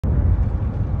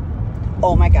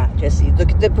Oh my God, Jesse,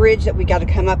 look at the bridge that we got to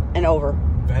come up and over.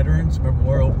 Veterans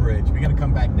Memorial Bridge. We got to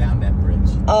come back down that bridge.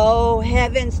 Oh,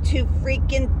 heavens to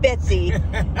freaking Betsy.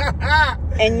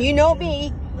 And you know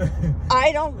me,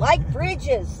 I don't like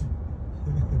bridges.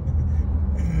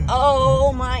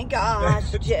 Oh my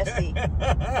gosh, Jesse.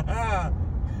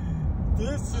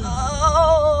 This is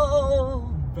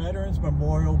Oh. Veterans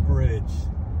Memorial Bridge.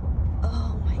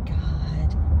 Oh my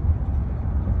God.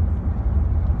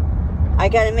 I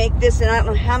gotta make this, and I don't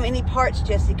know how many parts,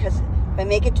 Jesse, because if I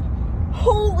make it,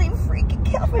 holy freaking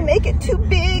cow, if I make it too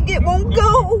big, it won't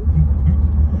go.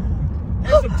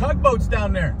 There's some tugboats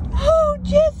down there. Oh,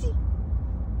 Jesse.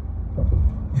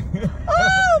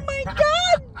 Oh my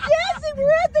God, Jesse,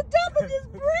 we're at the top of this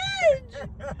bridge.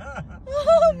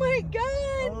 Oh my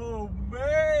God. Oh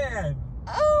man.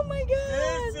 Oh my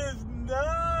This God. is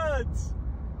nuts.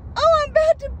 Oh, I'm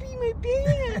about to pee my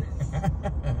pants.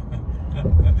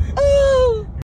 Oh